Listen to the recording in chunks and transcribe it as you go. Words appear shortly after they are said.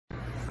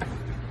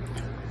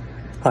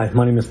Hi,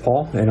 my name is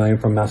Paul, and I am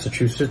from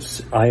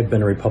Massachusetts. I have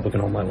been a Republican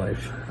all my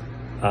life.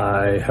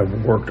 I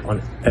have worked on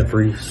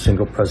every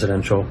single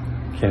presidential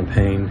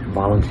campaign,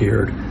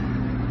 volunteered,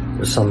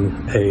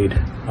 some paid,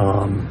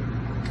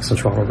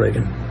 since Ronald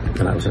Reagan,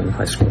 and I was in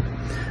high school.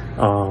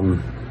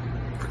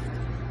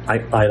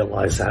 I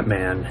idolize that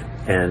man,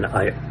 and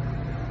I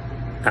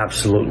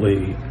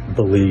absolutely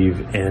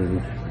believe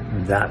in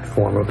that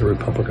form of the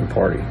Republican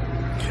Party.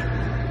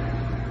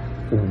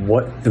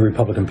 What the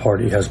Republican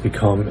Party has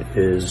become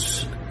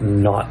is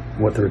not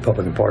what the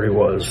Republican Party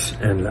was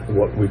and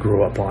what we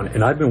grew up on.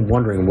 And I've been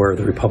wondering where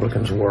the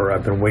Republicans were.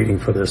 I've been waiting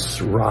for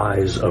this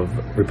rise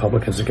of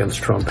Republicans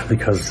against Trump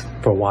because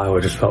for a while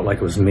it just felt like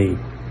it was me.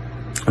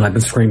 And I've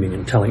been screaming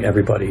and telling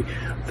everybody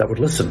that would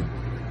listen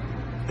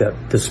that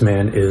this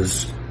man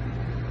is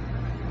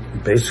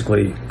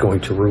basically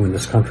going to ruin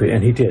this country,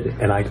 and he did.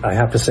 And I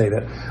have to say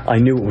that I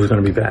knew it was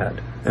going to be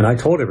bad, and I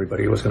told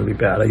everybody it was going to be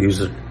bad. I used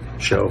the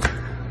show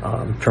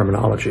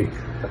terminology.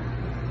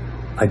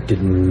 I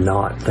did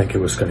not think it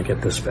was going to get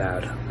this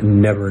bad.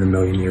 Never in a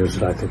million years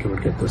did I think it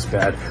would get this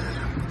bad.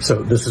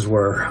 So this is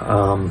where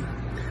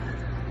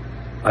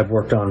I've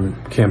worked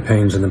on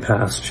campaigns in the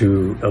past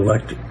to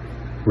elect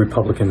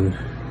Republican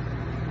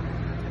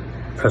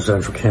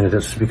presidential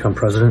candidates to become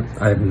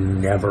president. I've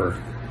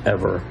never,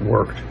 ever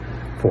worked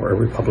for a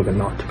Republican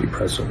not to be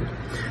president.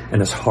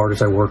 And as hard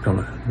as I worked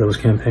on those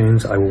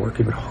campaigns, I will work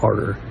even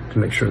harder to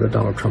make sure that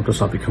Donald Trump does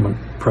not become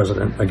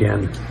president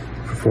again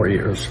for 4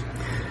 years.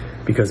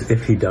 Because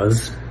if he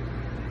does,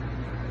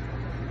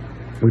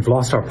 we've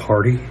lost our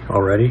party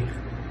already.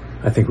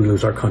 I think we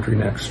lose our country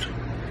next.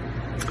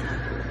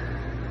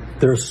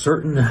 There are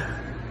certain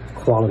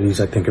qualities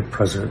I think a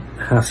president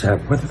has to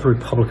have, whether they're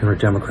Republican or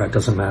Democrat,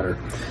 doesn't matter.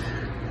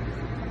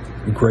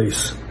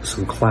 Grace,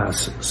 some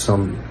class,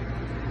 some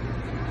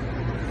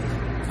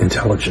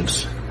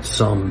intelligence,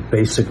 some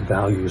basic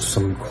values,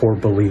 some core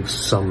beliefs,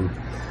 some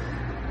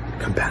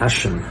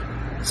compassion,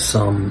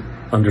 some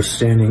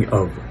understanding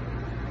of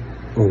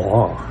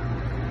law,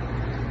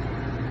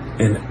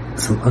 and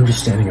some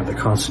understanding of the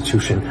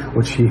Constitution,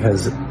 which he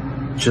has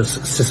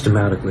just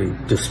systematically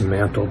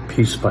dismantled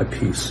piece by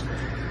piece.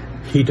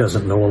 He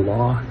doesn't know a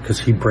law because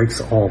he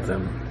breaks all of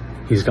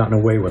them. He's gotten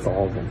away with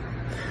all of them.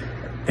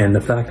 And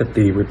the fact that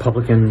the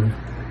Republican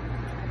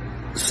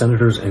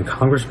senators and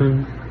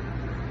congressmen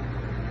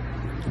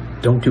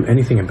don't do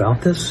anything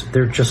about this,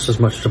 they're just as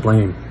much to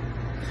blame.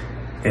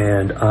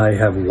 And I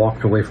have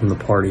walked away from the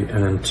party,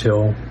 and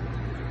until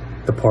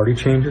the party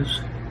changes,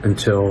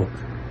 until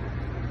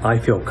I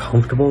feel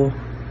comfortable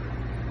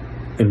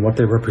in what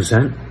they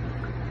represent,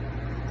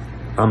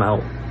 I'm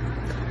out.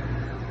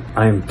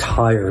 I am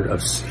tired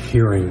of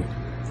hearing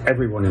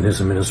everyone in his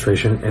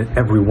administration and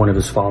every one of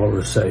his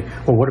followers say,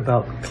 well, what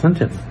about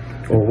Clinton?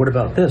 Or what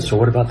about this? Or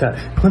what about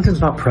that? Clinton's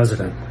not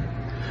president.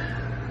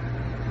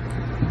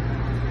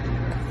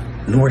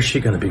 Nor is she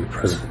going to be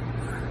president.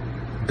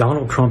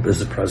 Donald Trump is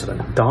the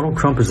president. Donald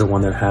Trump is the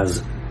one that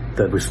has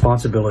the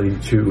responsibility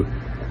to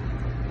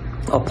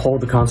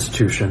uphold the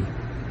Constitution,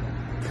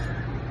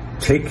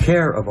 take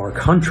care of our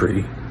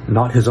country,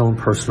 not his own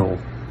personal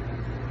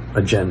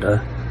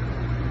agenda,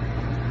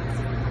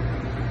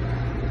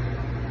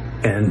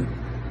 and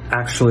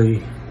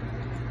actually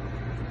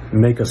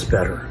make us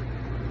better.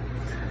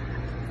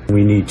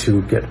 We need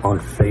to get on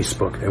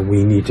Facebook, and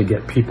we need to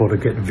get people to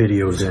get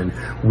videos in.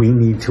 We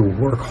need to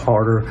work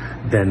harder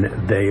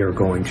than they are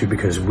going to,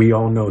 because we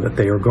all know that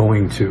they are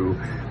going to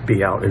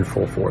be out in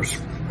full force.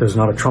 There's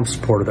not a Trump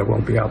supporter that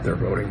won't be out there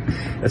voting.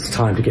 It's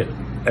time to get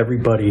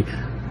everybody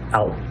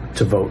out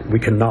to vote. We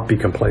cannot be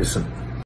complacent.